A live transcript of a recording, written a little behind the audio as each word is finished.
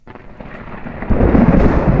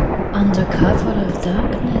Under cover of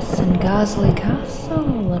darkness in Ghastly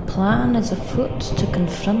Castle, a plan is afoot to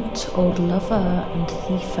confront old lover and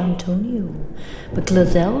thief Antonio, but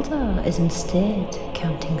Griselda is instead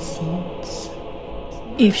counting seeds.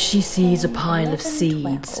 If she sees a pile of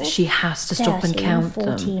seeds, she has to stop and count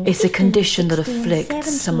them. It's a condition that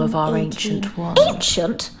afflicts some of our ancient ones.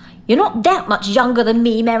 Ancient? You're not that much younger than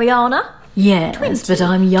me, Mariana. Yes, but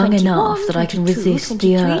I'm young enough that I can resist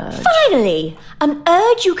the urge. Finally! An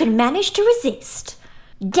urge you can manage to resist.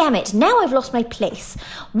 Damn it, now I've lost my place.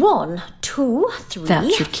 1, 2, 3, That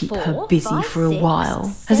should keep 4, her busy 5, for a 6, while.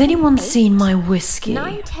 7, Has anyone 8, seen my whiskey?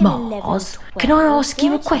 9, 10, Mars, 11, can I ask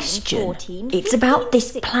you a 13, question? 14, It's about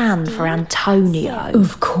this 15, plan for Antonio. 7,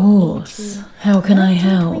 Of course. How can I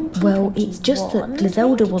help? Well, it's just that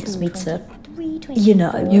Griselda wants me to, you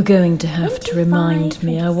know. You're going to have to remind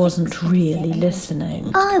me I wasn't really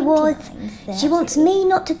listening. I was. She wants me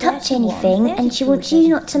not to touch anything, and she wants you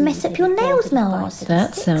not to mess up your nails, Mars.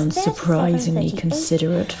 That sounds surprisingly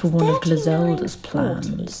considerate for one of Griselda's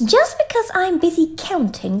plans. Just because I'm busy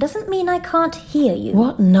counting doesn't mean I can't hear you.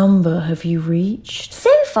 What number have you reached?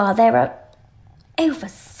 So far there are... Oh, for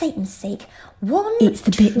Satan's sake. 1, It's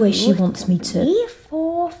the bit where she wants me to... 3,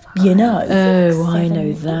 4, 5, You know. Oh, 6, I 7,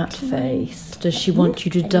 know that 8, 9, face. Does she want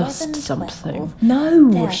you to 11, dust something? 12,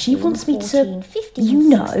 No, 13, she wants me to... 14, 15, You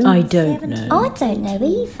know. 16, I don't 17, know. I don't know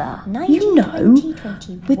either. 19, You know, 20,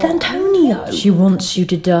 21, with Antonio. She wants you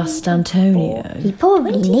to dust Antonio. He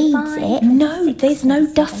probably needs it. No, there's no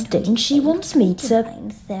dusting. She wants me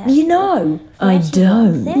to... You know. I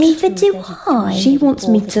don't. Neither do I. She wants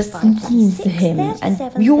me to sneeze to him, and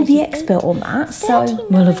you're the expert on that, so...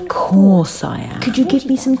 Well, of course I am. Could you give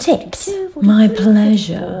me some tips? My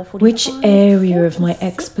pleasure. Which area of my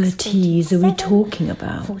expertise are we talking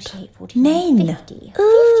about? Men.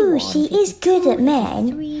 Ooh, she is good at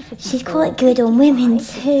men. She's quite good on women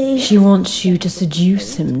too. She wants you to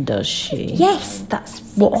seduce him, does she? Yes, that's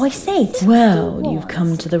what I said. Well, you've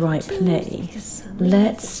come to the right place.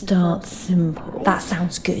 Let's start simple. That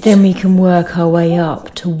sounds good. Then we can work our way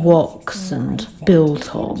up to Wox and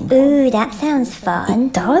Biltong. Ooh, that sounds fun.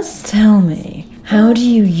 Does? Tell me, how do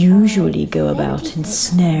you usually go about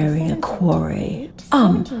ensnaring a quarry?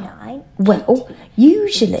 Well,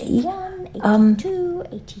 usually, I've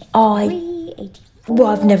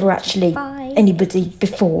never actually anybody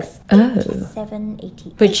before. Oh,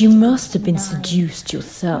 but you must have been seduced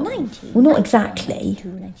yourself. Well, not exactly.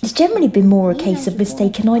 It's generally been more a case of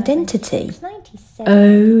mistaken identity.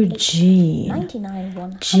 Oh, Jean.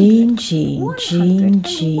 Jean.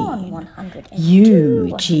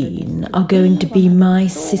 You, Jean, are going to be my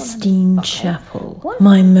Sistine Chapel,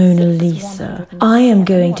 my Mona Lisa. I am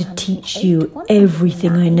going to teach you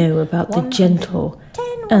everything I know about the gentle,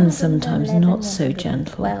 and sometimes not so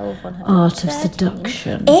gentle, art of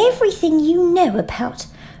seduction. Everything you know about...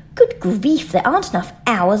 Good grief, there aren't enough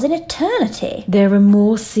hours in eternity. There are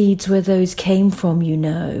more seeds where those came from, you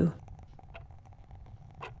know.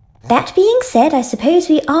 That being said, I suppose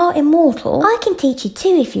we are immortal. I can teach you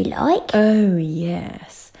too if you like. Oh,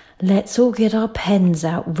 yes. Let's all get our pens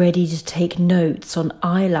out ready to take notes on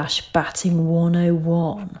eyelash batting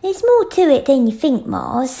 101. There's more to it than you think,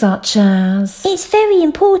 Mars. Such as... It's very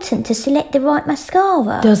important to select the right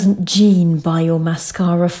mascara. Doesn't Jean buy your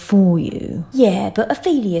mascara for you? Yeah, but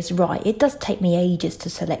Ophelia's right. It does take me ages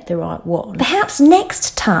to select the right one. Perhaps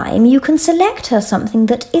next time you can select her something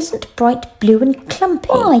that isn't bright blue and clumpy.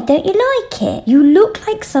 Why don't you like it? You look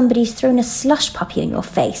like somebody's thrown a slush puppy on your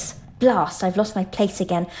face. Blast, I've lost my place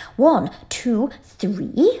again. 1, 2,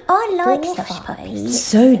 3. I like slush puppies.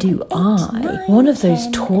 So do I. One of those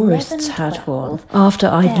tourists had one after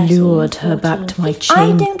I'd lured her back to my I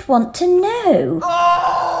chamber. don't want to know.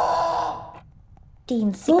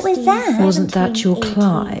 What was that? Wasn't that your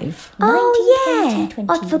Clive? Oh, yeah.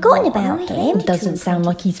 I'd forgotten about him. Doesn't sound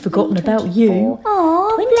like he's forgotten about you.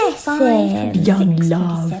 Oh, bless him. Young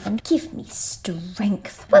love. Give me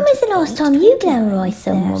strength. When was the last time you glamorised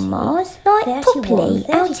someone, Mars? Like, properly,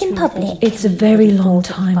 out in public? It's a very long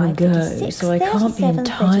time ago, so I can't be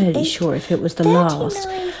entirely sure if it was the last.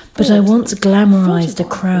 But I once glamorised a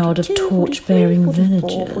crowd of torch-bearing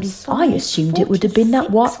villagers. I assumed it would have been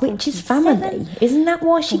that White Witch's family. Isn't that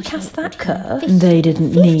why she cast that curve? They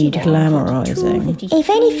didn't need glamorising. If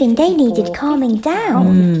anything, they needed calming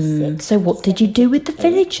down. So what did you do with the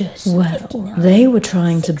villagers? Well, they were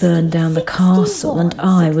trying to burn down the castle and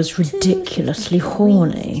I was ridiculously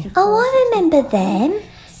horny. Oh, I remember them.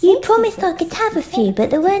 You promised I could have a few, but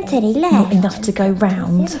there weren't any left. Not enough to go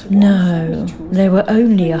round? No, there were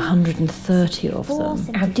only 130 of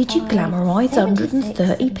them. How did you glamorise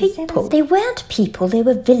 130 people? They weren't people, they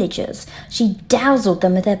were villagers. She dazzled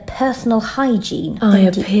them with her personal hygiene. I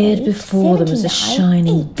appeared before them as a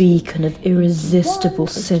shining beacon of irresistible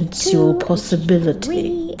sensual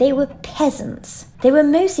possibility. They were peasants. They were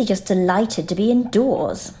mostly just delighted to be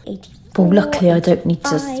indoors. Well, luckily I don't need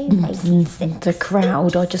to the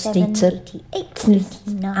crowd, I just need to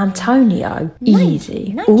Antonio,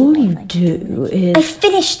 easy. All you do is... I've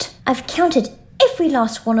finished. I've counted every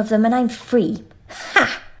last one of them and I'm free.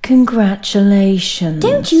 Ha! Congratulations.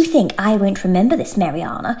 Don't you think I won't remember this,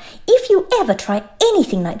 Mariana? If you ever try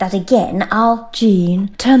anything like that again, I'll... Jean,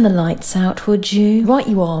 turn the lights out, would you? Right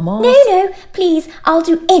you are, Mars. No, please, I'll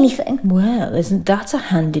do anything. Well, isn't that a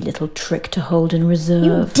handy little trick to hold in reserve?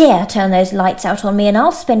 You dare turn those lights out on me and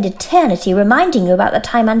I'll spend eternity reminding you about the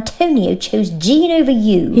time Antonio chose Jean over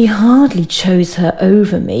you. He hardly chose her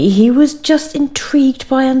over me. He was just intrigued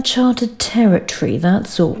by uncharted territory,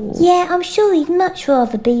 that's all. Yeah, I'm sure he'd much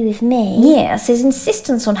rather be with me. Yes, his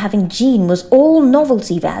insistence on having Jean was all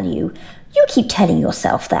novelty value. You keep telling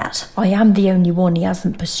yourself that. I am the only one he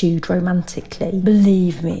hasn't pursued romantically.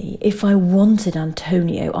 Believe me, if I wanted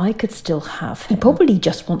Antonio, I could still have him. He probably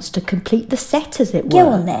just wants to complete the set, as it were. Go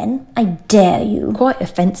on then. I dare you. Quite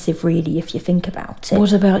offensive, really, if you think about it.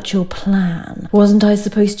 What about your plan? Wasn't I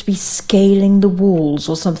supposed to be scaling the walls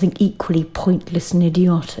or something equally pointless and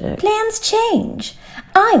idiotic? Plans change.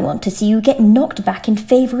 I want to see you get knocked back in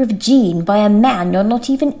favour of Jean by a man you're not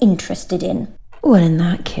even interested in. Well, in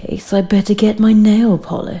that case, I better get my nail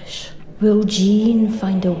polish. Will Jean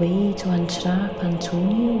find a way to entrap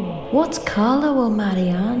Antonio? What colour will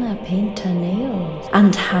Mariana paint her nails?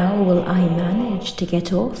 And how will I manage to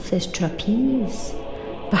get off this trapeze?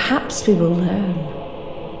 Perhaps we will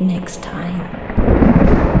learn next time.